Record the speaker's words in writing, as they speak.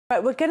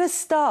Right, we're going to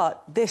start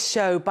this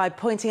show by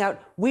pointing out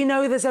we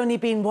know there's only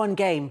been one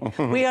game.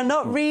 We are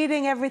not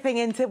reading everything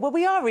into... Well,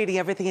 we are reading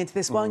everything into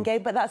this one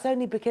game, but that's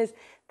only because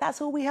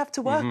that's all we have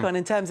to work on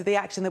in terms of the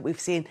action that we've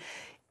seen.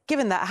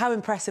 Given that, how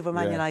impressive were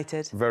Man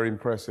United? Very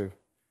impressive.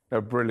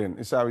 They're brilliant.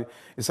 It's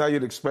how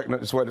you'd expect.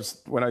 It's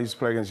when I used to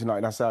play against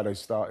United, that's how they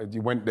started.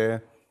 You went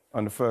there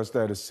on the first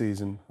day of the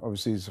season.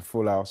 Obviously, it's a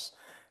full house.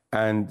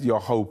 And you're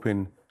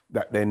hoping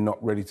that they're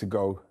not ready to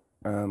go.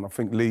 I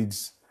think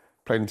Leeds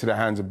played into their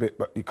hands a bit,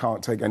 but you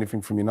can't take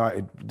anything from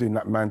United doing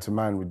that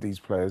man-to-man with these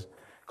players.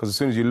 Because as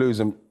soon as you lose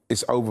them,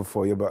 it's over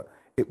for you. But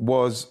it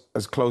was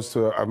as close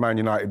to a Man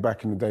United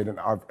back in the day than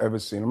I've ever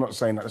seen. I'm not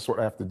saying that's what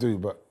they have to do,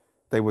 but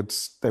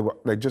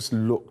they just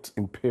looked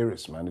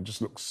imperious, man. They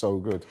just looked so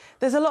good.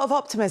 There's a lot of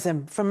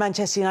optimism from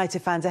Manchester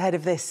United fans ahead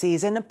of this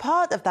season, and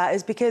part of that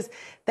is because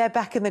they're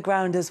back in the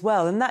ground as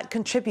well, and that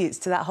contributes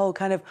to that whole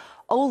kind of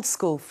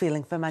old-school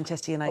feeling for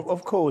Manchester United.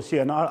 Of course,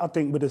 yeah, and I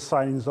think with the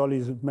signings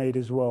Ollie's made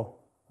as well,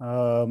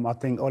 I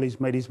think Ollie's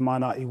made his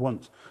mind out. He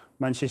wants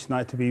Manchester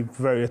United to be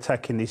very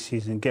attacking this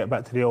season, get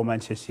back to the old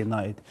Manchester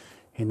United.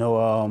 You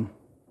know,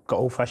 got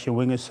old-fashioned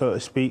wingers, so to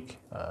speak,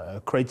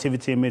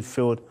 creativity in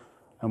midfield.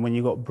 And when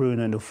you got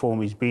Bruno in the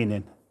form he's been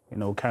in, you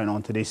know, carrying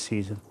on to this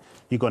season,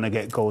 you're going to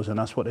get goals, and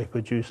that's what they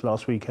produced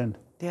last weekend.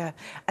 Yeah,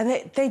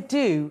 and they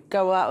do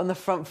go out on the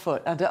front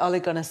foot under Ole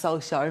Gunnar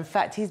Solskjaer. In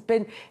fact,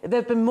 there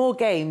have been more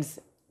games,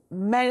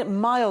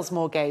 miles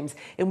more games,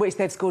 in which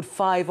they've scored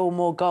 5 or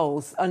more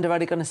goals under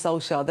Ole Gunnar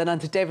Solskjaer than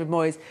under David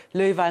Moyes,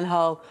 Louis van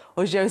Gaal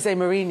or Jose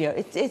Mourinho.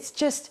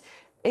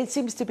 It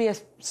seems to be a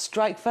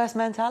strike-first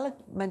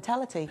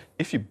mentality.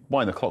 If you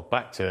wind the clock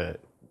back to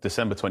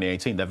December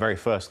 2018, their very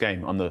first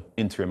game under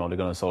interim Ole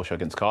Gunnar Solskjaer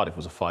against Cardiff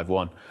was a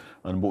 5-1.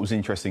 And what was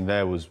interesting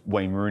there was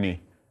Wayne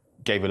Rooney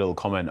gave a little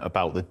comment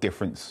about the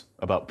difference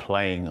about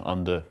playing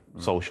under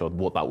Solskjaer,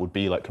 what that would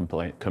be like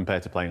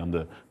compared to playing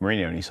under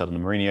Mourinho. And he said, under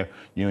Mourinho,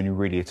 you only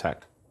really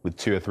attack with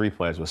 2 or 3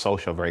 players, where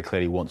Solskjaer very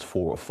clearly wants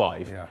 4 or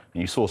 5. Yeah.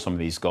 And you saw some of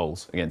these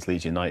goals against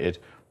Leeds United.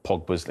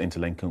 Pogba's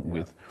interlinking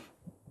with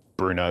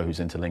Bruno, who's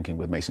interlinking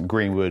with Mason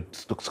Greenwood.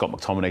 Scott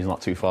McTominay's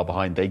not too far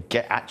behind. They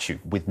get at you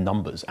with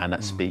numbers and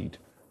at speed.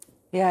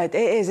 Yeah, it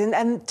is.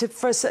 And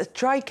for a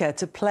striker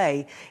to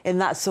play in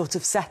that sort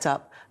of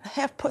setup,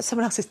 I've put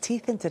someone else's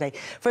teeth in today.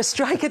 For a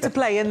striker to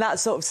play in that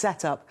sort of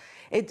setup,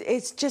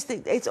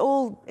 it's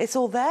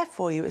all there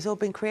for you. It's all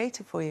been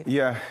created for you.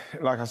 Yeah,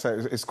 like I said,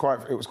 it was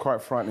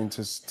quite frightening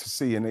to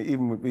see, and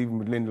even with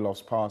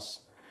Lindelof's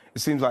pass, it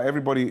seems like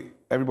everybody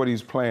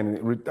who's playing,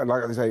 and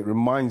like I say, it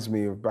reminds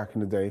me of back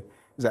in the day,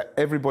 is that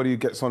everybody who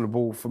gets on the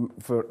ball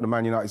for the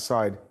Man United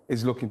side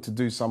is looking to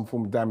do some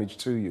form of damage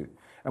to you.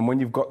 And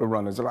when you've got the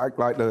runners, like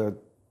the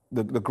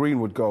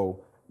Greenwood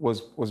goal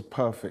was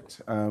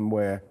perfect,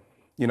 where,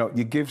 you know,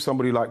 you give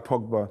somebody like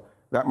Pogba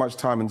that much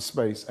time and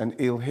space, and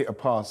he'll hit a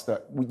pass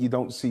that you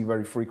don't see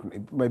very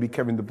frequently. Maybe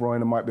Kevin De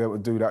Bruyne might be able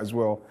to do that as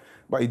well,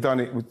 but he done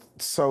it with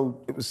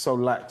it was so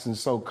lax and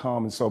so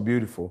calm and so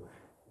beautiful,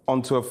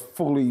 onto a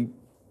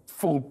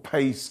full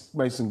pace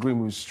Mason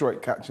Greenwood was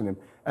straight catching him,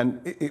 and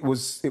it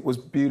was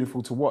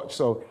beautiful to watch.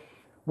 So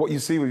what you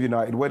see with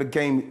United, where the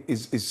game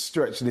is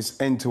stretched and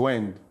it's end to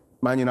end,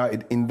 Man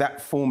United in that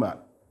format,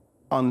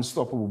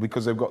 unstoppable,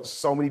 because they've got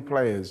so many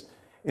players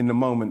in the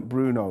moment.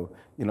 Bruno,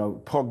 you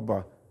know,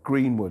 Pogba,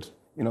 Greenwood,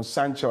 you know,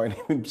 Sancho ain't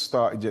even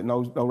started yet,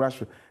 no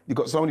Rashford. You've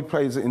got so many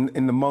players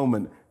in the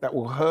moment that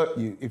will hurt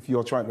you if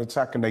you're trying to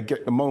attack, and they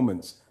get the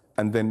moments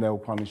and then they'll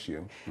punish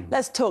you.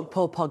 Let's talk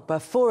Paul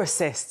Pogba. 4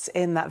 assists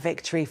in that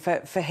victory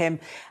for him.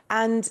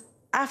 And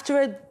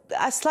after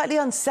a slightly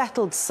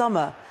unsettled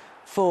summer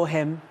for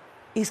him,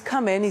 he's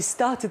come in, he's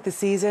started the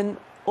season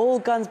all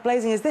guns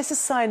blazing. Is this a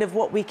sign of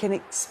what we can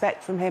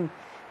expect from him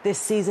this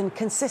season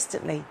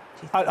consistently?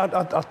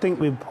 I think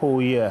with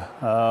Paul, yeah.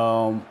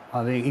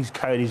 I think he's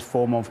carried his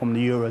form on from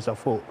the Euros. I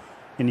thought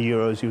in the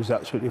Euros he was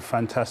absolutely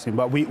fantastic.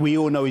 But we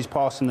all know his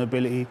passing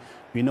ability.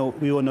 We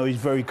all know he's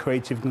very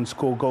creative and can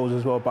score goals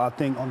as well. But I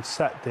think on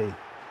Saturday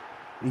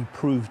he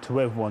proved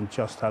to everyone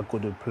just how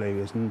good a player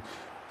is. And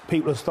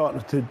people are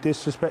starting to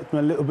disrespect him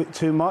a little bit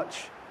too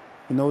much.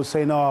 You know,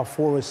 saying,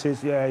 4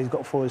 assists, yeah, he's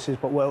got 4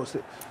 assists, but what else?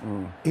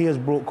 He has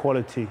brought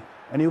quality,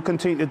 and he'll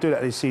continue to do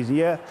that this season.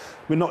 Yeah,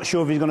 we're not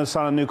sure if he's going to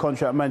sign a new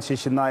contract at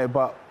Manchester United,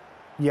 but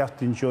you have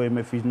to enjoy him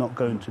if he's not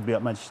going to be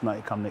at Manchester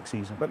United come next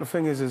season. But the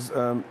thing is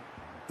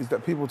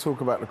that people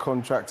talk about the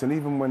contract, and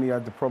even when he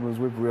had the problems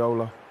with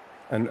Riola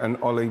and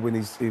Ollie, when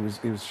he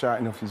was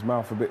shouting off his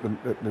mouth a bit,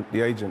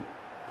 the agent,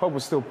 Pogba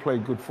still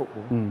played good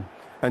football.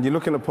 And you're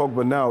looking at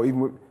Pogba now,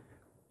 even with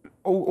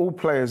all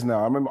players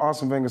now. I remember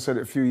Arsene Wenger said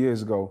it a few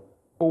years ago.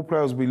 All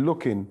players will be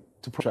looking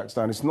to put contracts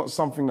down. It's not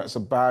something that's a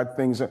bad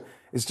thing.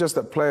 It's just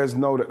that players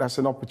know that that's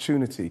an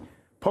opportunity.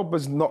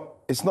 It's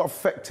not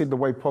affected the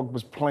way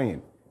Pogba's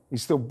playing.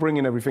 He's still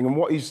bringing everything. And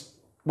what he's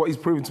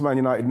proven to Man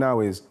United now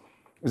is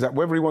that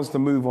whether he wants to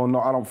move or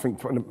not, I don't think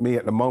for me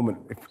at the moment,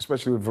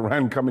 especially with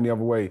Varane coming the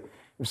other way,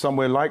 if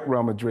somewhere like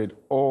Real Madrid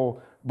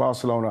or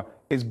Barcelona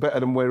is better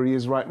than where he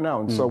is right now.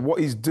 And so what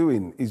he's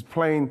doing, he's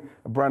playing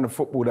a brand of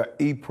football that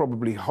he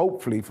probably,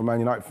 hopefully for Man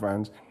United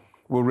fans,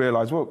 will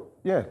realise, well,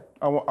 yeah,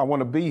 I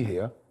want to be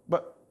here.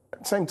 But at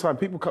the same time,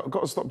 people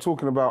got to stop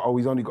talking about, oh,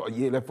 he's only got a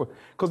year left.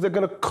 Because they're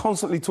going to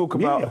constantly talk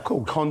about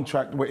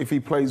contract, if he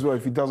plays well,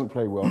 if he doesn't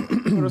play well.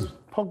 Whereas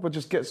Pogba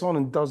just gets on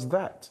and does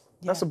that.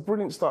 Yeah. That's a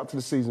brilliant start to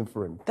the season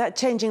for him. That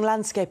changing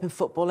landscape in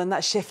football and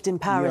that shift in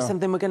power is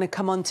something we're going to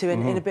come on to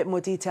in a bit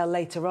more detail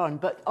later on.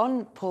 But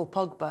on Paul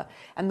Pogba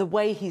and the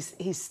way he's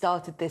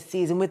started this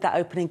season with that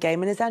opening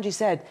game, and as Andrew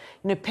said,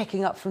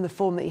 picking up from the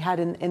form that he had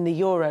in the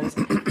Euros,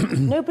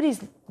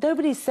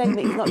 nobody's saying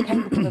that he's not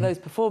capable of those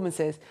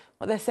performances.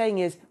 What they're saying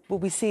is, will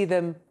we see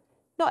them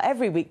not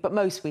every week, but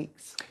most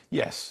weeks?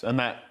 Yes, and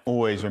that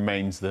always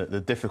remains the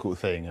difficult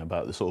thing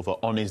about the sort of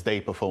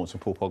on-his-day performance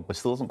from Paul Pogba.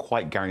 Still doesn't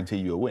quite guarantee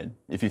you a win.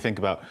 If you think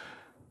about,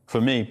 for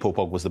me, Paul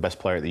Pogba was the best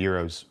player at the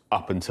Euros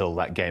up until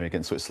that game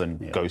against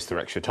Switzerland goes through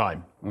extra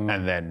time.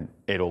 And then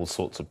it all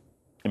sorts of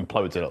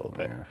implodes a little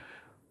bit. Yeah.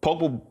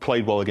 Pogba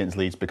played well against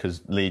Leeds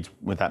because Leeds,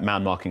 with that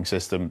man-marking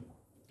system,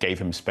 gave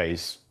him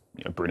space.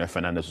 Bruno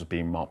Fernandes was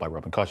being marked by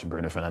Robin Koch, and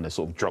Bruno Fernandes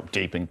sort of dropped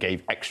deep and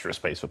gave extra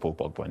space for Paul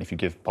Pogba. And if you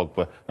give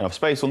Pogba enough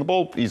space on the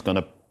ball, he's going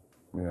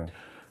to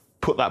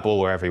put that ball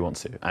wherever he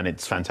wants to. And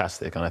it's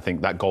fantastic. And I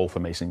think that goal for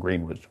Mason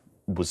Greenwood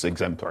was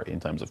exemplary in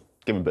terms of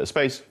giving a bit of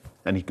space,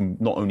 and he can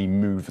not only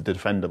move the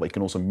defender, but he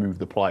can also move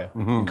the player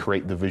and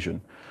create the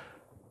vision.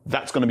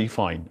 That's going to be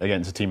fine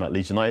against a team like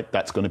Leeds United.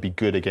 That's going to be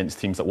good against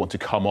teams that want to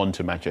come on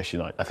to Manchester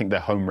United. I think their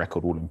home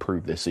record will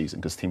improve this season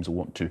because teams will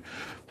want to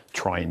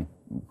try and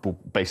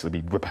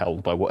basically be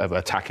repelled by whatever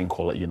attacking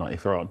quality United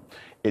throw on.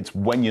 It's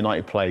when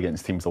United play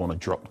against teams that want to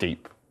drop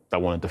deep,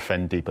 that want to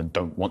defend deep and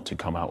don't want to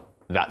come out.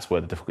 That's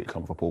where the difficulty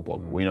comes for Paul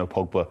Pogba. We know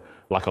Pogba,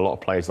 like a lot of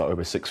players that are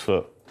over 6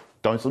 foot,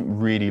 doesn't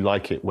really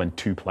like it when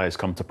two players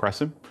come to press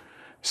him.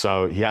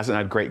 So he hasn't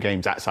had great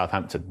games at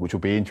Southampton, which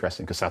will be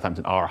interesting because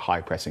Southampton are a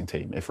high-pressing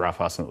team. If Ralph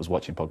Hasenhüttl was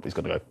watching Pogba, he's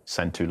got to go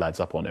send 2 lads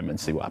up on him and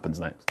see what happens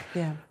next.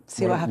 Yeah,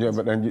 see what happens.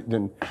 Yeah,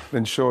 but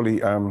then surely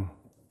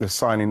the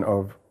signing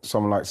of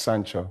someone like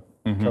Sancho,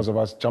 because of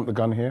us, jump the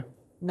gun here?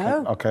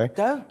 No, okay.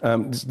 Go.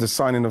 The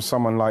signing of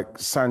someone like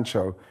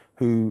Sancho,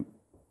 who,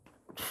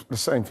 the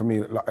same for me,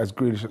 like, as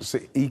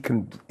Grealish,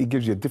 he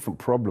gives you a different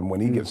problem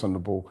when he gets on the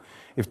ball.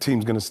 If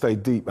team's going to stay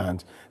deep,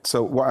 and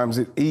so what happens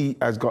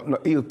is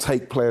he'll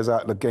take players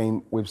out of the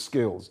game with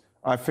skills.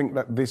 I think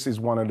that this is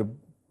one of the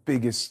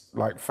biggest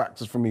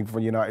factors for me for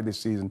United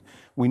this season.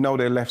 We know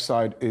their left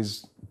side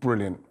is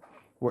brilliant.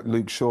 What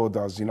Luke Shaw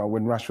does,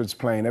 when Rashford's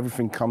playing,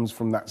 everything comes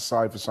from that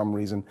side for some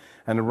reason.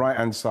 And the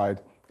right-hand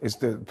side is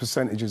the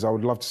percentages. I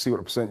would love to see what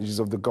the percentages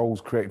of the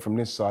goals created from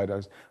this side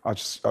is.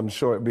 I'm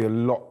sure it'd be a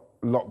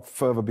lot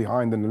further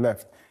behind than the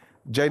left.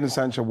 Jadon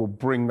Sancho will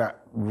bring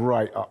that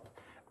right up.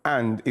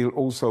 And he'll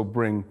also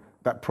bring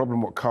that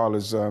problem what Carl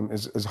has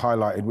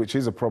highlighted, which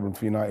is a problem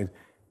for United,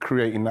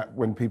 creating that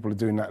when people are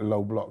doing that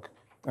low block.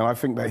 And I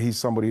think that he's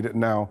somebody that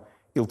now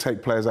he'll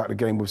take players out of the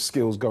game with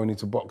skills going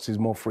into boxes,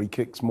 more free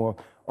kicks, more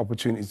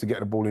opportunities to get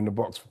the ball in the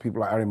box for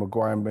people like Harry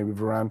Maguire and maybe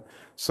Varane.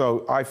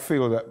 So I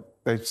feel that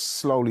they're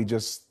slowly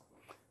just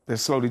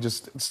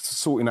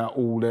sorting out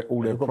all their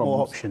problems.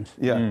 More options.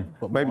 Yeah,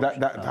 maybe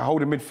that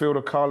holding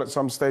midfielder, Carl, at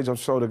some stage, I'm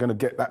sure they're going to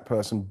get that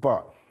person.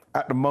 But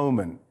at the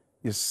moment,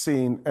 you're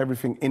seeing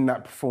everything in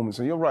that performance,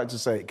 and you're right to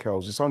say it,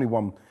 Kels. It's only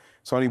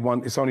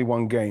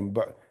one game,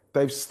 but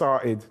they've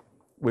started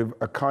with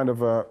a kind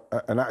of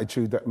an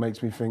attitude that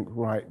makes me think,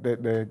 right,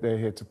 they're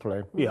here to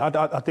play. Yeah,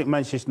 I think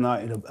Manchester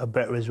United are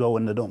better as well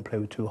when they don't play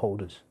with 2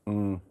 holders. I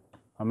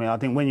mean, I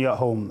think when you're at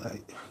home,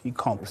 you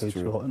can't play with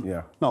 2 holders.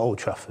 Yeah. Not Old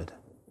Trafford.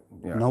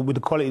 Yeah. With the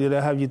quality that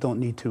they have, you don't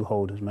need 2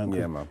 holders, man.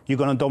 Yeah, man. You're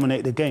going to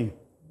dominate the game.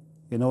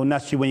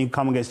 Naturally, when you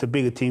come against the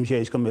bigger teams,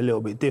 it's going to be a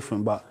little bit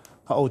different, but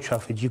at Old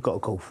Trafford, you've got to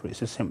go for it.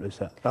 It's as simple as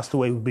that. That's the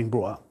way we've been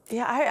brought up.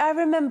 Yeah, I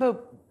remember,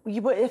 I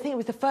think it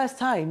was the first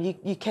time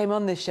you came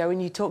on this show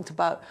and you talked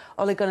about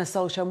Ole Gunnar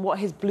Solskjaer and what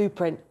his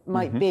blueprint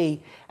might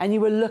be. And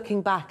you were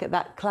looking back at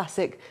that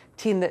classic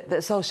team that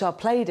Solskjaer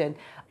played in.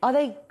 Are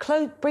they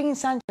bringing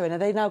Sancho in? Are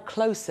they now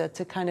closer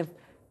to kind of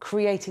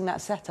creating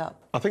that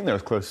setup? I think they're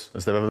as close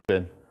as they've ever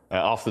been.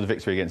 After the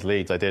victory against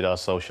Leeds, I did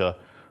ask Solskjaer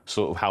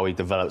sort of how he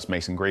develops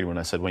Mason Greenwood.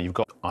 I said,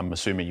 I'm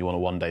assuming you want to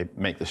one day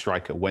make the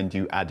striker, when do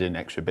you add in an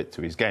extra bit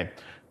to his game?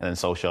 And then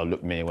Solskjaer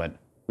looked at me and went,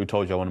 who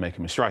told you I want to make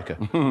him a striker?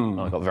 And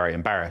I got very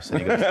embarrassed.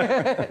 And he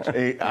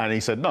goes, he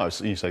said, no.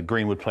 So you said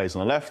Greenwood plays on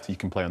the left, he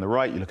can play on the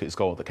right. You look at his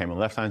goal that came on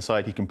the left-hand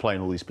side, he can play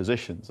in all these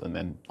positions. And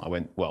then I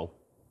went, well,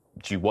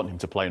 do you want him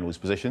to play in all these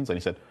positions? And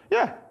he said,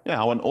 yeah,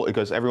 I want all. He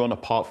goes, everyone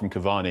apart from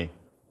Cavani.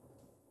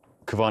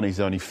 Cavani's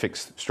the only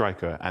fixed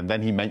striker. And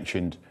then he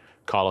mentioned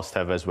Carlos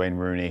Tevez, Wayne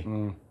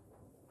Rooney.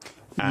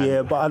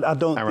 Yeah, but I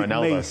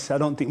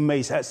don't think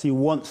Mace actually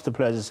wants to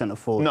play as a centre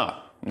forward. No.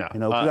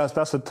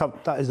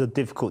 That is a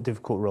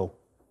difficult role.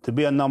 To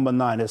be a number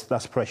 9,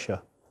 that's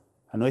pressure.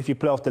 I know if you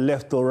play off the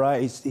left or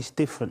right, it's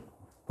different.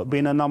 But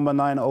being a number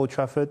 9 at Old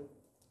Trafford,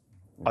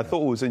 I thought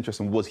what was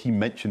interesting was he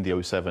mentioned the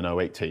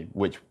 07-08 team,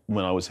 which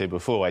when I was here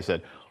before, I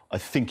said, I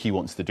think he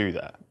wants to do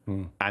that.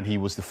 And he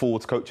was the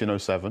forwards coach in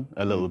 07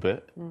 a little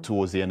bit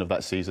towards the end of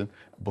that season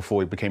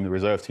before he became the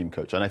reserve team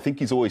coach. And I think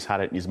he's always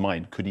had it in his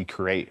mind, could he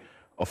create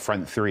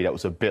front three that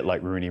was a bit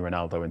like Rooney,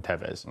 Ronaldo and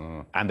Tevez.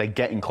 And they're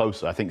getting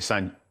closer. I think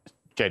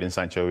Jadon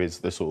Sancho is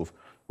the sort of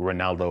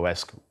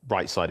Ronaldo-esque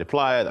right-sided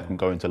player that can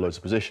go into loads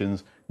of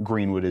positions.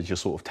 Greenwood is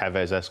just sort of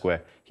Tevez-esque,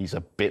 where he's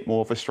a bit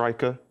more of a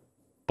striker,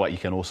 but you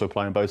can also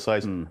play on both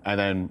sides. And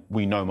then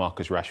we know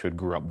Marcus Rashford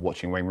grew up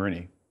watching Wayne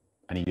Rooney,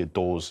 and he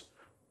adores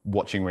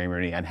watching Wayne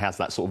Rooney and has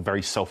that sort of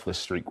very selfless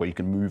streak where you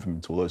can move him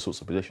into all those sorts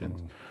of positions.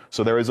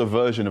 So there is a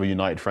version of a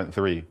United front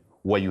three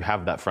where you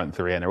have that front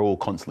three and they're all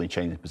constantly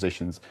changing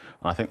positions.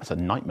 And I think that's a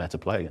nightmare to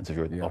play against if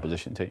you're an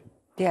opposition team.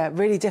 Yeah,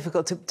 really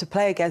difficult to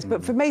play against.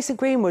 But for Mason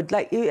Greenwood,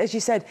 like as you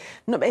said,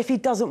 if he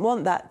doesn't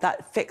want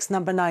that fixed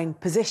number 9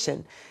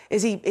 position,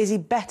 is he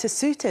better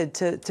suited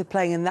to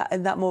playing in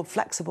that more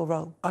flexible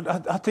role?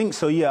 I think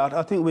so. Yeah,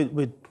 I think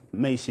with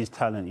Mason's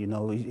talent, you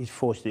know, he's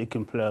fortunate he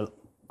can play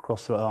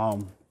across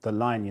the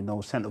line, you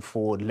know, centre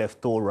forward,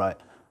 left or right.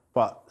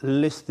 But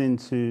listening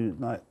to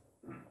like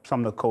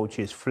some of the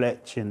coaches,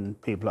 Fletch and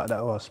people like that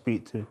who I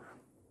speak to,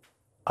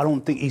 I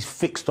don't think he's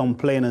fixed on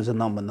playing as a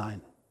number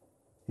 9.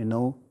 You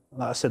know,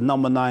 like I said,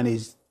 number 9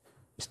 is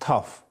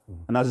tough.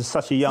 And as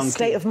such a young kid,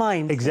 state of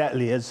mind.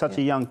 Exactly, as such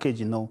a young kid,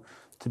 you know,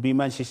 to be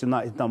Manchester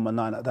United number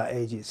 9 at that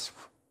age, it's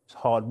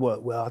hard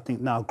work. Well, I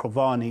think now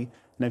Cavani,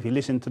 and if you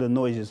listen to the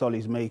noises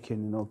Ollie's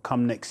making, you know,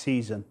 come next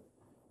season,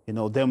 you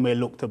know, then we'll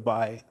look to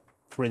buy,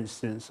 for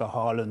instance, a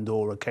Haaland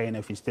or a Kane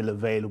if he's still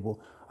available.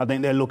 I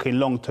think they're looking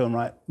long-term,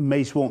 right?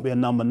 Mace won't be a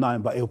number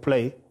 9, but he'll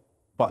play.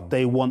 But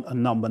they want a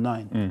number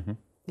 9.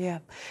 Yeah.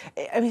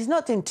 I mean, he's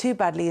not doing too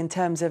badly in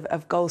terms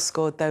of goals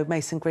scored, though,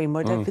 Mason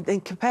Greenwood,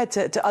 compared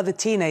to other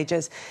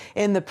teenagers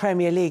in the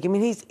Premier League. I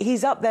mean,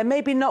 he's up there,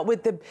 maybe not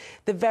with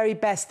the very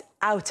best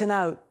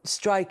out-and-out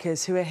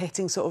strikers who are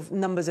hitting sort of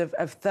numbers of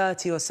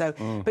 30 or so.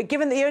 But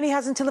given that he only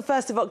has until the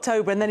 1st of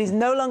October and then he's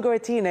no longer a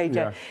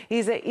teenager,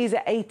 he's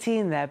at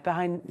 18 there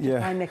behind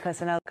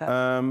Nicholas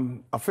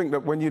Anelka. I think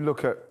that when you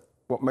look at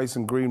what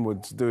Mason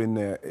Greenwood's doing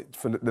there,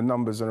 the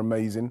numbers are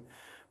amazing.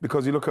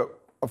 Because you look at,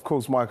 of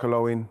course, Michael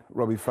Owen,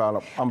 Robbie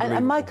Fowler, unbelievable.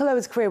 And Michael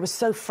Owen's career was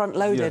so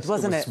front-loaded,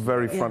 wasn't it? It was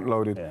very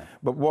front-loaded. Yeah.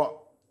 But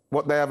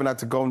what they haven't had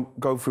to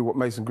go through, what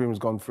Mason Greenwood's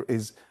gone through,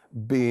 is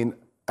being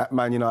at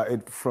Man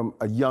United from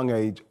a young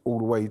age all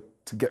the way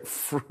to get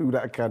through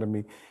that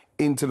academy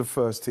into the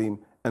first team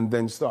and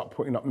then start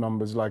putting up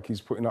numbers like he's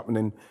putting up and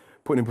then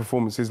putting in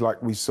performances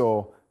like we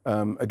saw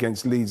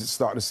against Leeds at the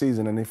start of the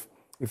season. And if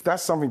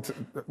that's something,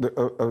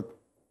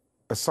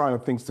 a sign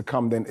of things to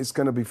come, then it's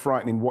going to be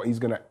frightening what he's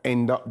going to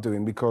end up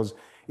doing, because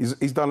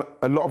he's done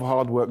a lot of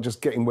hard work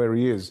just getting where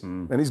he is.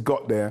 And he's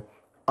got there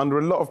under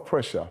a lot of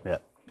pressure. Yeah.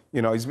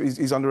 You know,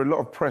 he's under a lot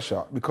of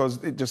pressure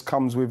because it just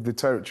comes with the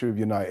territory of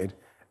United.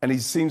 And he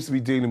seems to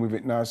be dealing with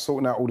it now,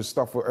 sorting out all the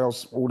stuff,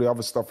 all the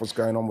other stuff that's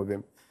going on with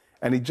him.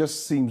 And he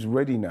just seems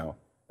ready now.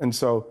 And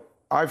so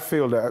I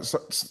feel that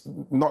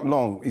not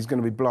long, he's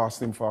going to be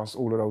blasting past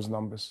all of those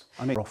numbers.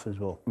 I think off as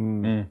well.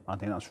 I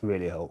think that's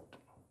really helped.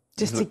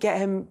 Just to get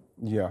him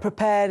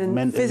prepared and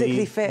mentally,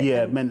 physically fit.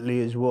 Yeah,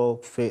 mentally as well,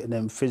 fit, and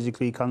then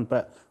physically comes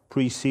back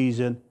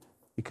pre-season,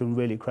 he can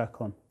really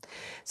crack on.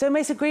 So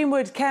Mason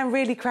Greenwood can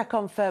really crack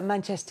on for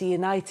Manchester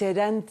United,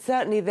 and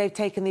certainly they've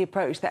taken the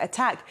approach that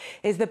attack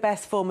is the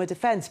best form of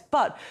defence.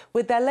 But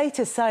with their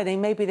latest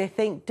signing, maybe they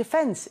think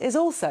defence is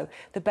also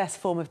the best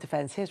form of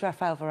defence. Here's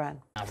Raphael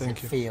Varane. How does it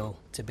feel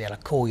to be able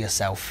to call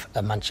yourself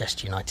a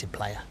Manchester United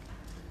player?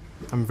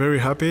 I'm very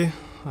happy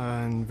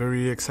and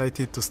very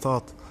excited to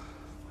start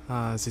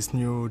this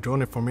new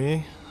journey for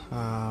me.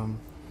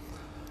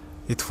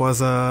 It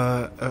was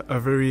a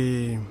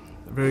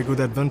very good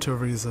adventure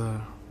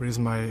with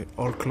my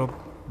old club,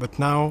 but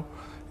now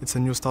it's a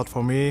new start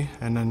for me,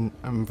 and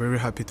I'm very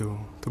happy to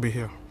be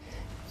here.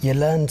 You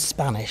learned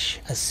Spanish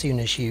as soon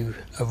as you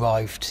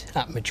arrived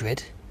at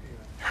Madrid.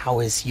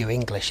 How is your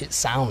English? It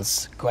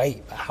sounds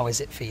great, but how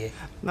is it for you?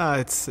 No,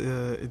 it's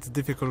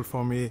difficult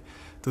for me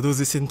to do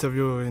this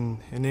interview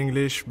in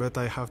English, but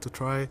I have to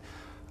try.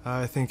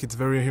 I think it's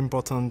very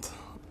important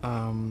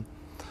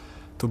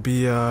to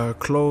be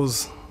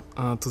close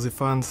to the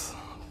fans,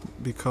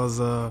 because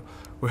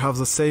we have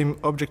the same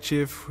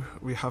objective.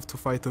 We have to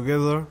fight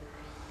together,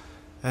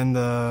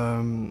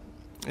 and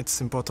it's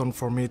important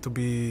for me to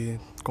be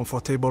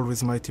comfortable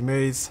with my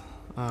teammates,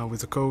 with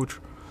the coach,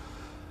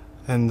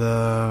 and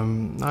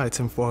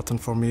it's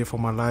important for me, for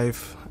my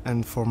life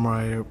and for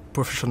my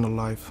professional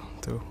life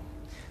too.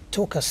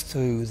 Talk us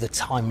through the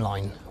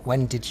timeline.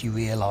 When did you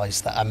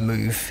realise that a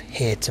move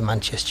here to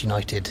Manchester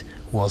United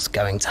was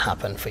going to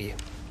happen for you?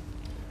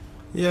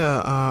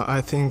 Yeah,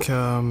 I think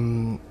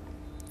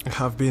there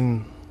have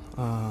been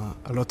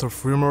a lot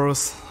of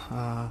rumours,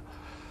 a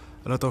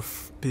lot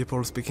of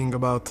people speaking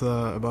about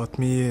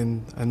me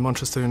and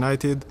Manchester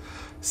United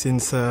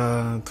since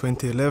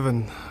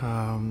 2011,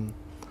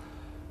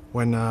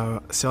 when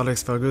Sir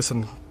Alex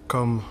Ferguson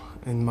come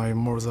in my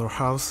mother's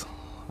house,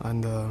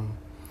 and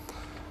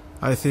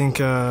I think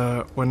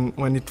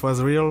when it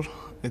was real,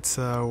 it's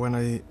when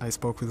I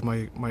spoke with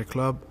my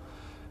club,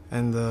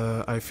 and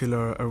I feel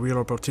a real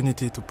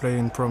opportunity to play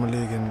in Premier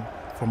League and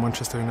for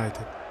Manchester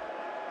United.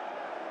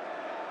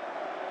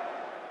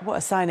 What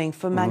a signing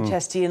for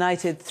Manchester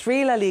United.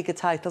 3 La Liga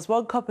titles,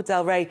 1 Copa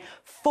del Rey,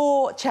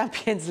 4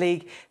 Champions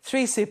League,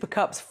 3 Super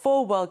Cups,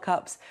 4 World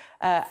Cups.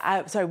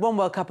 1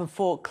 World Cup and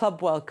 4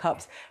 Club World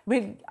Cups. I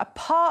mean,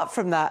 apart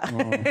from that,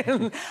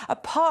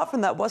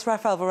 what's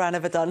Rafael Varane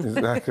ever done?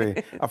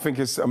 Exactly. I think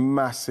it's a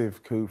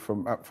massive coup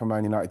for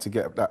Man United to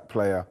get that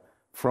player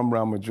from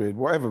Real Madrid.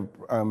 Whatever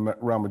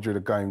Real Madrid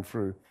are going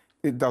through,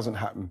 it doesn't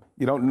happen.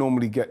 You don't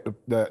normally get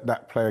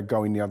that player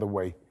going the other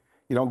way.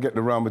 You don't get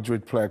the Real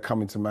Madrid player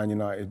coming to Man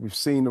United. We've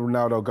seen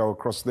Ronaldo go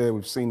across there.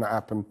 We've seen that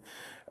happen.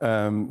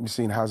 We've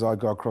seen Hazard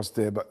go across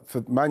there. But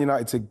for Man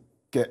United to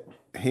get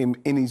him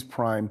in his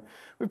prime,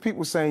 with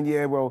people saying,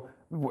 yeah, well,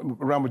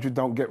 Real Madrid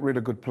don't get rid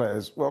of good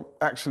players. Well,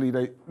 actually,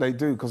 they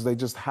do, because they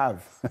just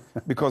have.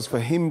 Because for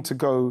him to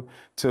go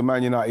to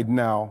Man United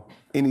now,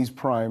 in his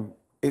prime,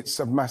 it's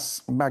a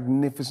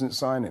magnificent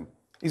signing.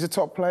 He's a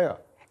top player.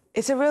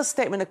 It's a real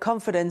statement of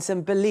confidence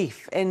and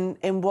belief in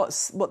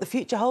what the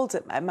future holds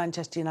at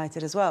Manchester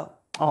United as well.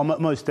 Oh,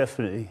 most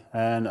definitely.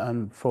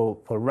 And for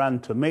Ran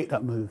to make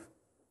that move,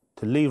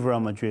 to leave Real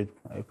Madrid,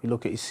 if you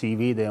look at his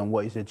CV there and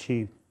what he's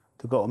achieved,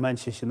 to go to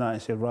Manchester United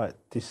and say, right,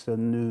 this is a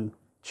new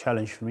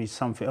challenge for me,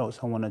 something else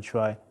I want to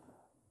try,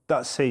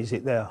 that says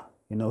it there.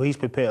 You know, he's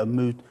prepared to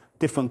move,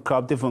 different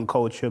club, different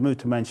culture, move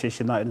to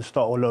Manchester United and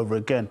start all over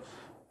again.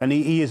 And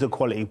he is a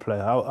quality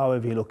player,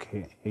 however you look at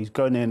it. He's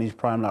going in his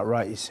prime, like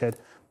Wright said.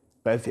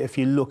 But if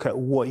you look at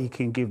what he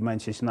can give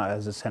Manchester United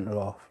as a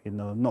centre-half, you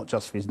know, not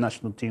just for his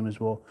national team as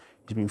well,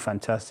 he's been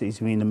fantastic. He's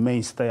been the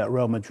mainstay at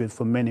Real Madrid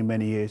for many,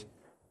 many years.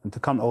 And to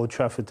come to Old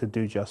Trafford to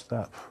do just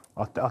that,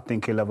 I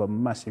think he'll have a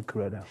massive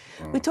career there.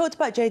 We talked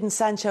about Jadon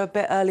Sancho a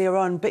bit earlier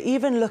on, but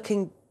even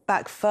looking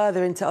back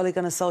further into Ole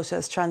Gunnar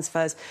Solskjaer's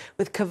transfers,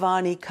 with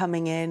Cavani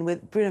coming in,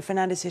 with Bruno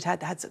Fernandes, who'd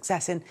had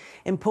success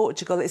in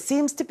Portugal, it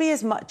seems to be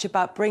as much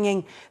about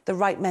bringing the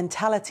right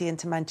mentality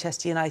into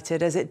Manchester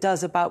United as it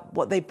does about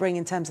what they bring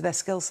in terms of their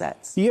skill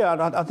sets.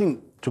 Yeah, I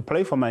think to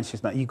play for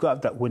Manchester United, you've got to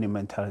have that winning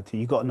mentality.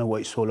 You've got to know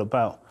what it's all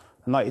about.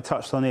 And like you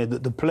touched on here,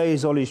 the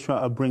players Ole's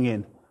trying to bring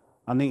in,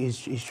 I think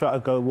he's trying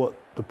to go what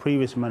the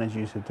previous manager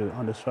used to do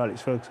under Sir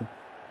Alex Ferguson.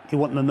 He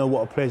wanted to know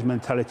what a player's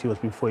mentality was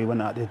before he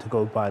went out there to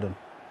go buy them.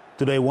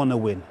 Do they want to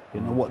win?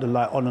 You know, what they're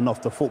like on and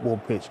off the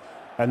football pitch.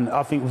 And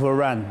I think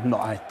Varane,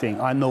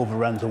 I know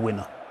Varane's a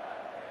winner.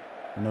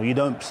 You know, you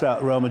don't stay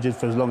at Real Madrid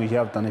for as long as you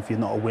have done if you're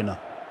not a winner.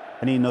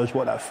 And he knows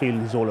what that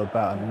feeling is all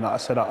about. And like I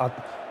said, I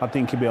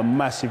think he'll be a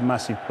massive,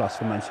 massive plus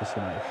for Manchester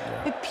United.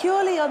 Yeah. But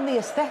purely on the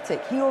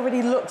aesthetic, he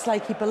already looks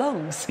like he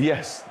belongs.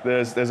 Yes,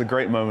 there's a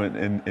great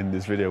moment in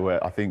this video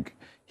where I think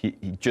he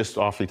just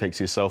after he takes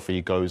his selfie,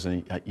 he goes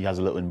and he has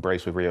a little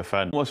embrace with Rio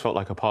Ferdinand. Almost felt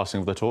like a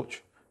passing of the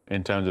torch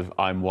in terms of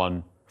I'm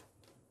one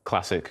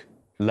classic,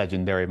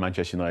 legendary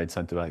Manchester United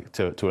centre-back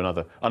to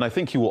another. And I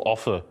think he will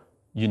offer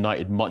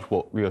United much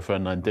what Rio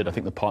Ferdinand did. I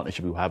think the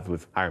partnership he'll have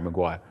with Harry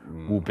Maguire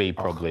will be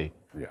probably...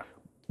 Yeah.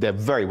 They're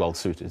very well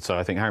suited. So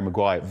I think Harry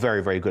Maguire,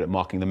 very, very good at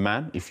marking the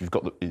man. If you've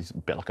got he's a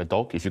bit like a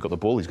dog. If you've got the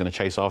ball, he's going to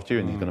chase after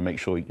you and he's going to make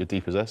sure you're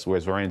depossessed.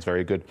 Whereas Varane's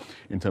very good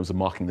in terms of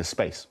marking the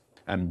space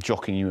and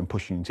jockeying you and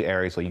pushing you into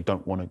areas where you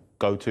don't want to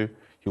go to.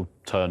 He'll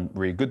turn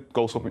really good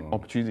goal-stopping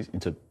opportunities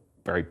into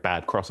very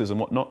bad crosses and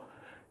whatnot.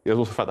 There's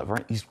also the fact that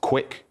Varane, he's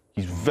quick.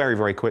 He's very,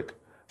 very quick.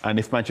 And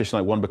if Manchester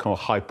United want to become a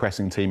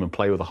high-pressing team and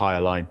play with a higher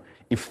line,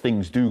 if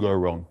things do go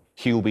wrong,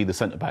 he'll be the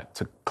centre-back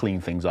to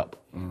clean things up.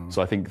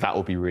 So I think that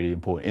will be really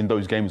important. In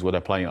those games where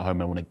they're playing at home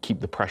and want to keep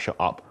the pressure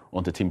up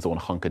onto teams that want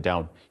to hunker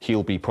down,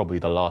 he'll be probably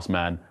the last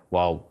man,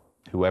 while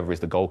whoever is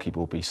the goalkeeper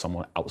will be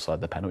somewhere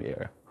outside the penalty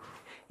area.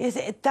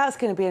 That's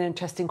going to be an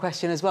interesting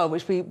question as well,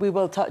 which we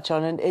will touch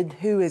on, and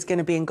who is going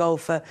to be in goal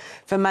for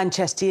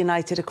Manchester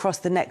United across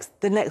the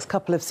next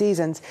couple of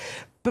seasons.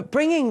 But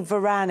bringing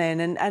Varane in,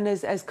 and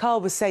as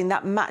Carl was saying,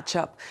 that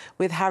matchup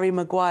with Harry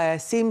Maguire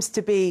seems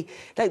to be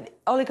like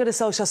Ole Gunnar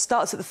Solskjaer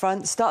starts at the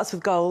front, starts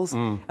with goals,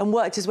 and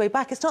worked his way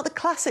back. It's not the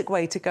classic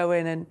way to go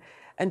in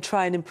and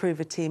try and improve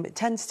a team. It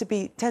tends to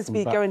be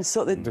go and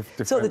sort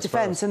the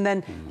defence and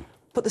then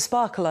put the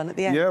sparkle on at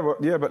the end.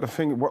 Yeah, but the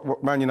thing,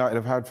 what Man United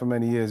have had for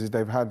many years is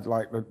they've had,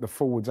 like, the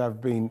forwards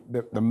have been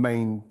the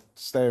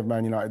mainstay of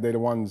Man United. They're the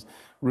ones,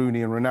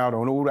 Rooney and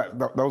Ronaldo and all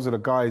that. Those are the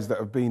guys that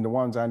have been the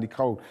ones, Andy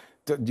Cole,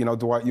 you know,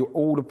 Dwight,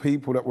 all the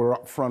people that were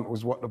up front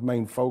was what the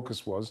main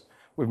focus was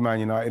with Man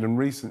United. And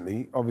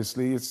recently,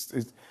 obviously,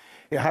 it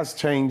has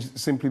changed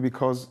simply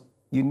because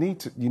you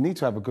need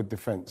to have a good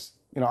defence.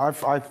 You know,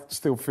 I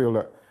still feel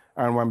that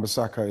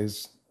wan-bissaka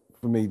is,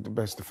 for me, the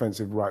best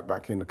defensive right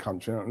back in the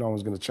country. No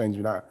one's going to change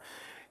me that.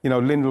 You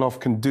know, Lindelof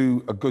can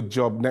do a good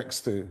job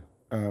next to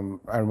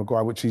Harry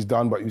Maguire, which he's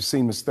done, but you've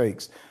seen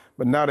mistakes.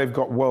 But now they've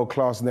got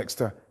world-class next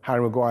to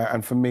Harry Maguire,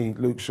 and for me,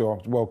 Luke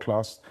Shaw,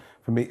 world-class.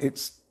 For me,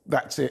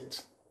 that's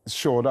it. It's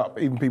shored up.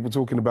 Even people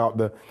talking about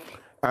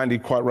Andy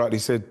quite rightly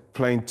said,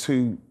 playing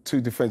two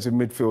defensive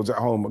midfields at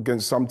home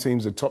against some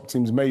teams, the top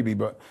teams maybe,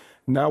 but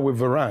now with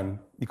Varane,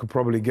 you could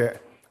probably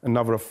get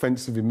another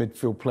offensive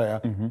midfield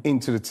player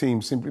into the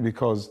team simply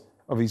because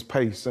of his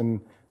pace and,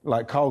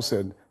 like Carl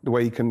said, the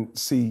way he can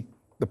see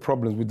the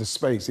problems with the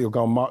space. He'll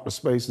go and mark the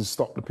space and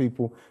stop the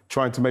people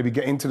trying to maybe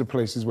get into the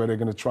places where they're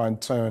going to try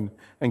and turn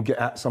and get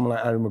at someone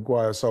like Harry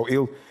Maguire. So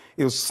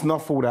he'll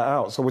snuff all that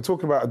out. So we're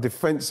talking about a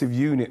defensive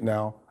unit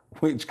now,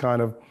 which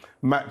kind of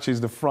matches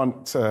the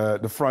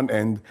front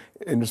end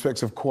in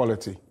respects of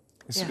quality.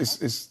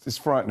 It's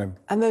frightening.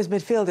 And those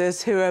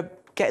midfielders who are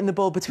getting the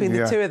ball between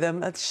the two of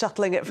them,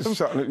 shuttling it from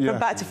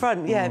back to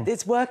front. Yeah,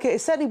 it's working.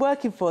 It's certainly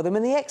working for them.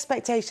 And the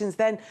expectations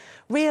then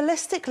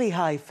realistically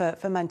high for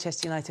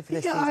Manchester United for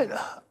this season.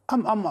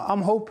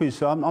 I'm hoping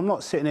so. I'm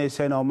not sitting there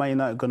saying, "Oh, Man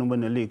United are going to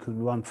win the league because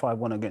we won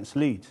 5-1 against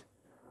Leeds."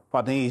 But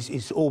I think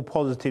it's all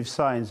positive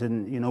signs.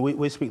 And you know,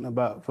 we're speaking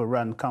about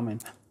Varane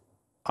coming.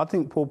 I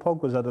think Paul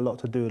Pogba's had a lot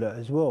to do with that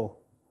as well.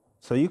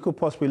 So you could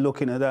possibly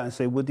look into that and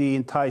say, would he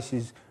entice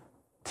his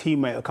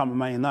teammate to come to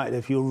Man United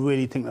if you're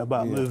really thinking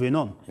about moving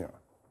on? Yeah.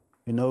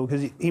 You know,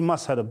 because he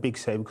must have had a big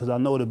say, because I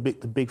know the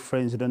big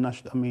friends of the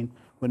national. I mean,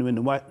 when they're in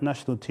the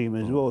national team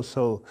as well.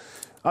 So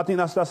I think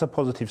that's a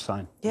positive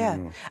sign. Yeah.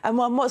 And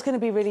what's going to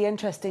be really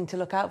interesting to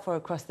look out for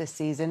across this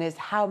season is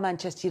how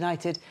Manchester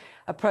United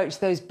approach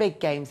those big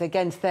games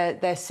against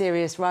their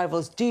serious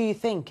rivals. Do you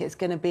think it's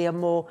going to be a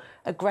more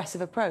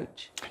aggressive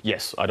approach?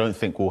 Yes, I don't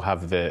think we'll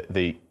have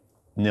the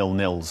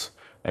 0-0s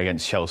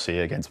against Chelsea,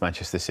 against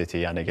Manchester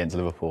City and against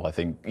Liverpool. I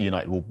think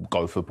United will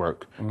go for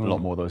broke a lot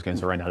more of those games.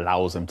 Varane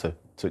allows them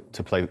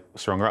to play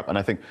stronger up. And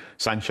I think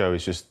Sancho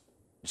is just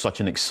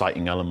such an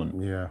exciting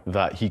element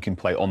that he can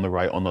play on the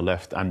right, on the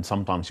left, and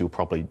sometimes he'll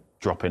probably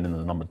drop in the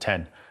number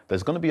 10.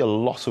 There's going to be a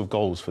lot of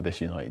goals for this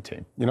United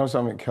team. You know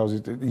something,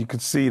 Kelsey? You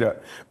could see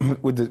that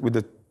with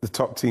the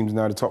top teams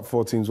now, the top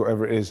 4 teams,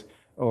 whatever it is,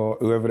 or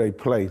whoever they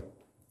play.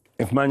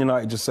 If Man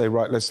United just say,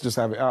 right, let's just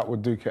have it out, we'll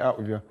duke it out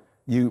with you.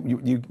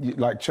 You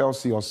like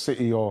Chelsea or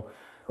City or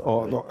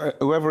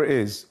whoever it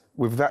is,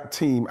 with that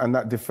team and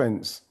that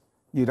defence,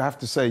 you'd have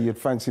to say you'd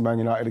fancy Man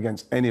United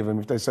against any of them.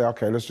 If they say,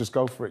 OK, let's just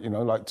go for it, you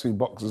know, like 2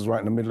 boxers right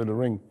in the middle of the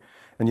ring.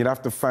 And you'd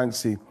have to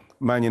fancy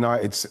Man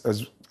United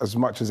as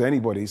much as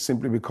anybody,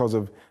 simply because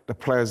of the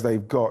players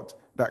they've got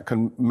that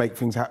can make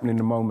things happen in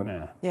the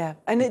moment. Yeah.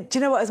 And do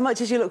you know what? As much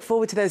as you look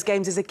forward to those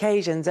games as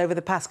occasions over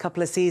the past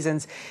couple of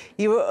seasons,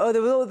 there was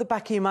all at the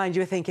back of your mind,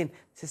 you were thinking,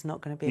 this is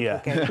not going to be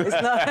a good game.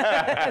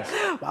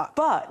 It's not.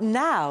 But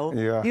now,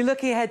 you're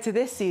looking ahead to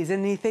this season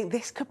and you think,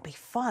 this could be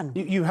fun.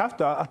 You have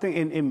to. I think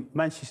in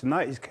Manchester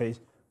United's case,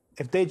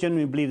 if they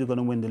genuinely believe they're going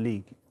to win the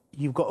league,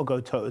 you've got to go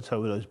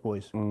toe-to-toe with those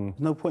boys. There's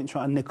no point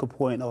trying to nick a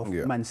point off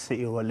Man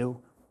City or a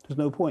Lille. There's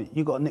no point.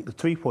 You've got to nick the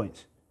 3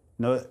 points.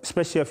 You know,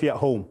 especially if you're at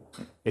home.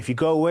 If you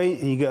go away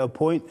and you get a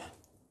point,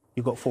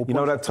 you've got 4 points. You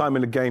know that time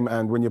in the game,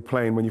 and when you're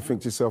playing, when you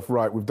think to yourself,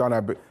 right, we've done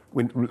our bit,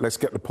 let's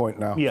get the point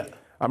now. Yeah.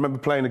 I remember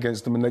playing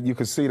against them, and you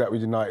could see that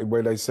with United,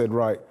 where they said,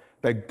 right,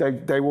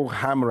 they will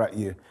hammer at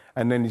you,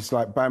 and then it's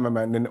like bam,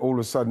 and then all of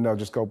a sudden they'll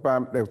just go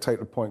bam, they'll take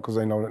the point because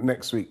they know that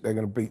next week they're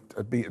going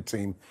to beat a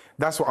team.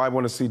 That's what I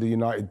want to see the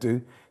United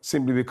do,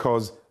 simply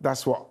because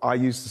that's what I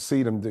used to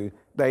see them do.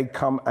 They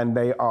come and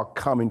they are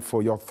coming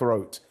for your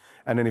throat.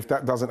 And then if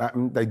that doesn't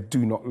happen, they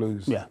do not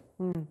lose. Yeah.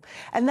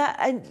 And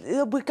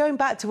we're going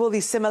back to all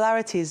these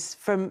similarities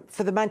for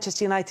the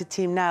Manchester United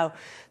team now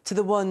to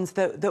the ones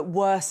that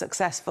were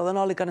successful. And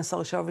Ole Gunnar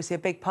Solskjaer, obviously a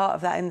big part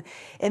of that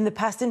in the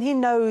past. And he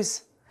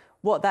knows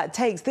what that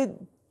takes. Do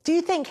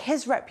you think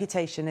his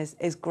reputation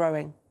is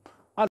growing?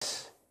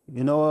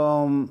 You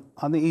know,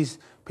 I think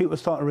people are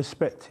starting to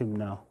respect him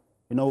now.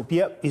 You know,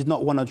 he's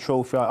not won a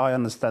trophy. I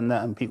understand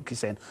that. And people keep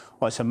saying,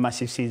 oh, it's a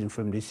massive season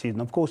for him this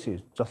season. Of course he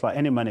is, just like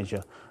any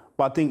manager.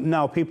 But I think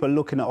now people are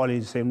looking at Ole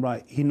and saying,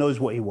 right, he knows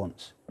what he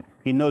wants.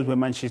 He knows where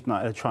Manchester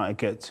United are trying to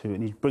get to,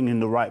 and he's bringing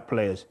the right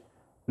players.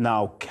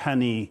 Now, can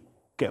he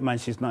get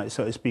Manchester United,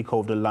 so to speak,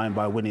 over the line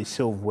by winning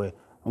silverware?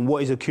 And what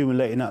he's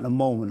accumulating at the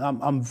moment,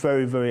 I'm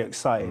very, very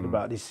excited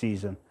about this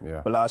season.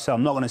 But like I said,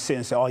 I'm not going to sit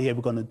and say, oh, yeah,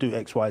 we're going to do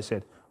X, Y,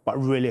 Z. But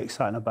really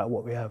excited about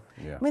what we have.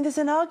 I mean, there's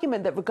an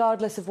argument that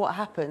regardless of what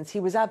happens,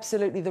 he was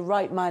absolutely the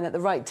right man at the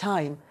right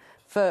time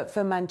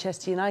for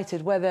Manchester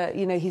United. Whether,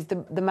 you know, he's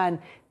the man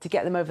to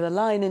get them over the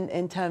line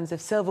in terms of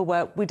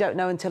silverware, we don't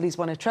know until he's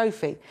won a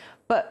trophy.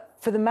 But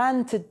for the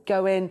man to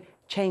go in,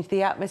 change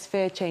the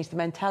atmosphere, change the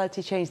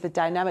mentality, change the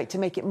dynamic to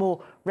make it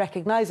more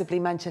recognisably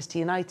Manchester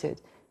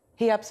United,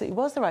 he absolutely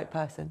was the right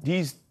person.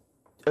 He's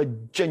a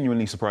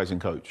genuinely surprising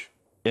coach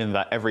in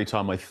that every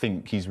time I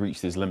think he's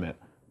reached his limit,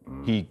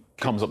 he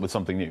comes up with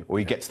something new, or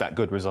he gets that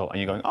good result,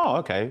 and you're going, oh,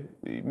 OK,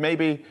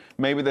 maybe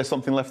there's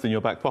something left in your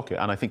back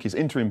pocket. And I think his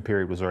interim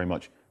period was very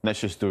much, let's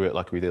just do it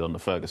like we did under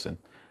Ferguson.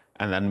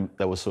 And then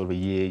there was sort of a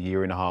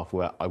year and a half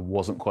where I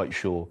wasn't quite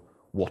sure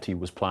what he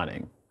was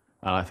planning.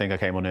 And I think I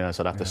came on here and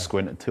said, I have to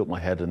squint and tilt my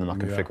head and then I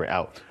can figure it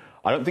out.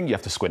 I don't think you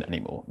have to squint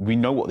anymore. We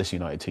know what this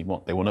United team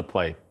want. They want to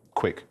play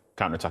quick,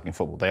 counter-attacking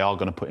football. They are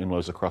going to put in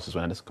loads of crosses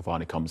when Henderson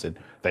Cavani comes in.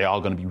 They are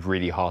going to be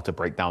really hard to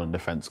break down in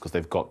defence because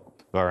they've got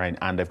Varane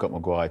and they've got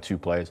Maguire, 2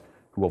 players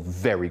who are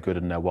very good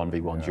in their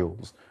 1v1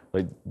 duels.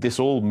 Like, this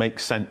all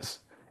makes sense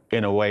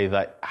in a way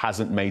that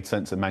hasn't made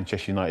sense at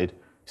Manchester United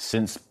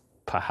since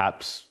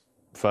perhaps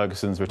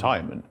Ferguson's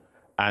retirement.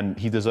 and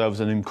he deserves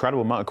an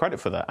incredible amount of credit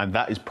for that. And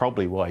that is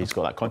probably why he's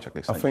got that contract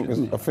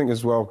extension. I think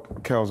as well,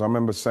 Kels, I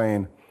remember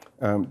saying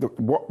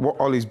what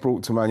Ollie's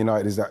brought to Man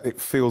United is that it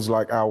feels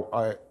like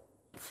I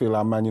feel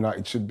our Man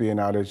United should be and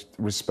how they're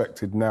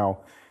respected now.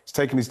 It's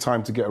taken his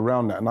time to get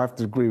around that, and I have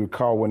to agree with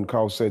Carl when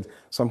Carl said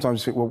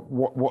sometimes you think,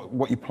 well,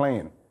 what you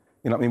playing?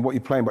 You know what I mean? What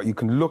you playing? But you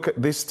can look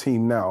at this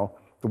team now,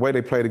 the way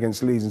they played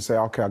against Leeds, and say,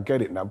 okay, I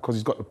get it now because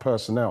he's got the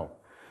personnel.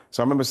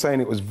 So I remember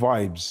saying it was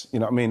vibes. You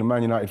know what I mean? The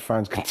Man United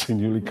fans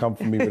continually come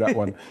for me with that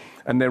one,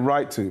 and they're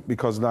right to,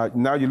 because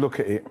now you look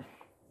at it,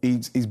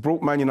 he's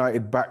brought Man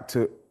United back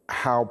to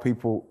how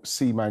people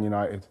see Man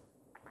United,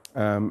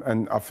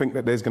 and I think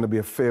that there's going to be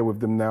a fear with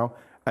them now.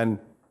 And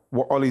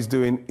what Ollie's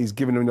doing is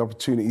giving them the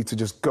opportunity to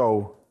just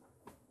go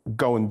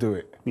and do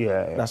it.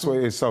 Yeah. That's what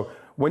it is. So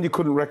when you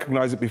couldn't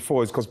recognise it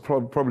before, it's because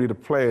probably the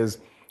players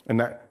and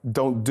that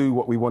don't do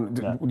what we want.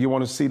 Yeah. You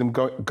want to see them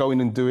go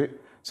in and do it.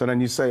 So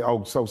then you say,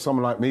 oh, so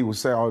someone like me will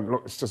say, oh,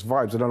 look, it's just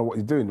vibes. I don't know what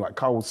you're doing. Like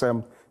Carl will say,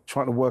 I'm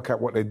trying to work out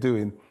what they're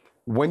doing.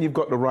 When you've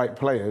got the right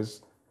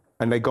players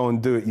and they go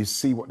and do it, you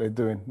see what they're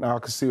doing. Now I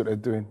can see what they're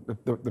doing.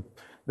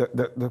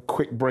 The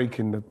quick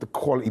breaking, the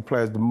quality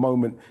players,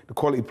 the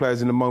quality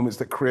players in the moments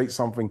that create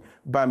something,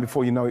 bam,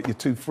 before you know it, you're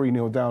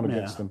 2-3-0 down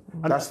against them.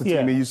 That's the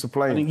team he used to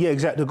play. Yeah,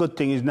 exactly. The good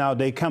thing is now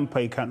they can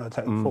play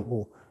counter-attacking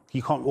football.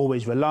 You can't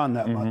always rely on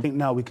that, but I think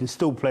now we can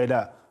still play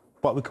that,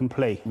 but we can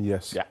play.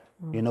 Yes. Yeah.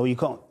 You know,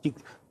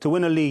 to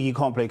win a league, you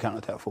can't play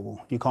counter-attack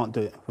football. You can't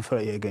do it for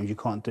 38 games. You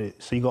can't do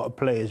it. So you got to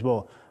play as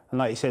well. And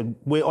like you said,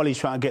 where Ollie's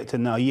trying to get to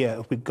now,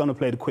 if we're going to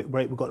play the quick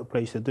break, we've got the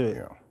place to do it.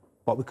 Yeah.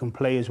 But we can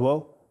play as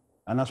well.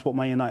 And that's what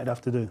Man United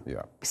have to do.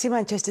 Yeah. See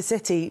Manchester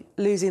City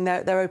losing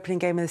their opening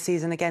game of the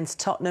season against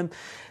Tottenham.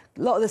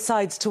 A lot of the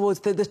sides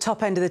towards the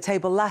top end of the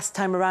table last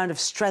time around have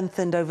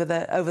strengthened over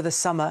the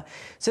summer.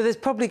 So there's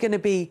probably going to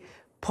be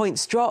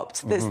points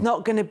dropped. There's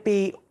not going to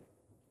be,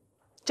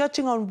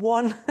 judging on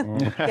one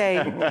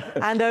game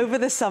and over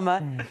the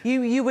summer,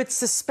 you would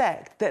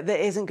suspect that there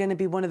isn't going to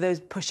be one of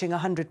those pushing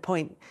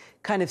 100-point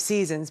kind of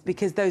seasons,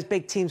 because those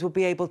big teams will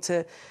be able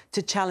to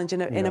challenge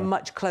in a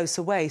much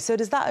closer way. So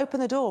does that open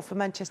the door for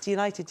Manchester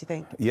United, do you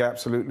think? Yeah,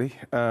 absolutely.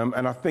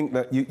 And I think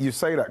that you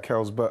say that,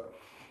 Kels, but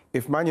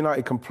if Man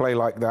United can play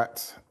like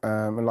that,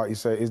 and like you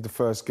say, it is the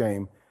first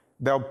game,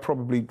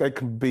 they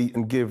can beat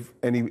and give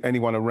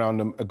anyone around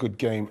them a good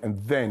game,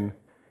 and then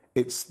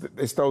it's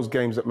those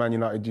games that Man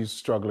United used to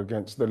struggle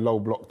against, the low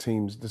block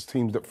teams, the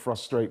teams that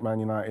frustrate Man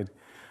United.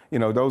 You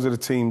know, those are the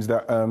teams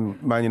that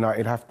Man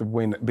United have to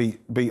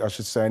beat, I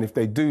should say. And if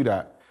they do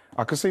that,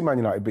 I can see Man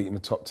United beating the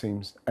top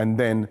teams, and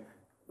then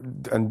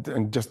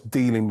and just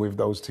dealing with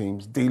those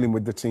teams, dealing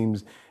with the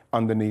teams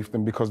underneath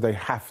them, because they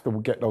have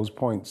to get those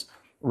points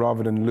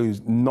rather than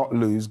not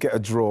lose, get a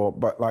draw,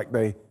 but like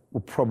they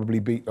will probably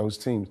beat those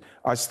teams.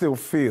 I still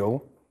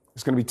feel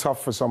it's going to be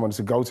tough for someone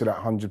to go to that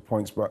 100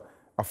 points, but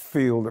I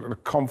feel that the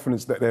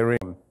confidence that they're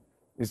in,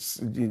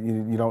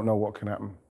 you don't know what can happen.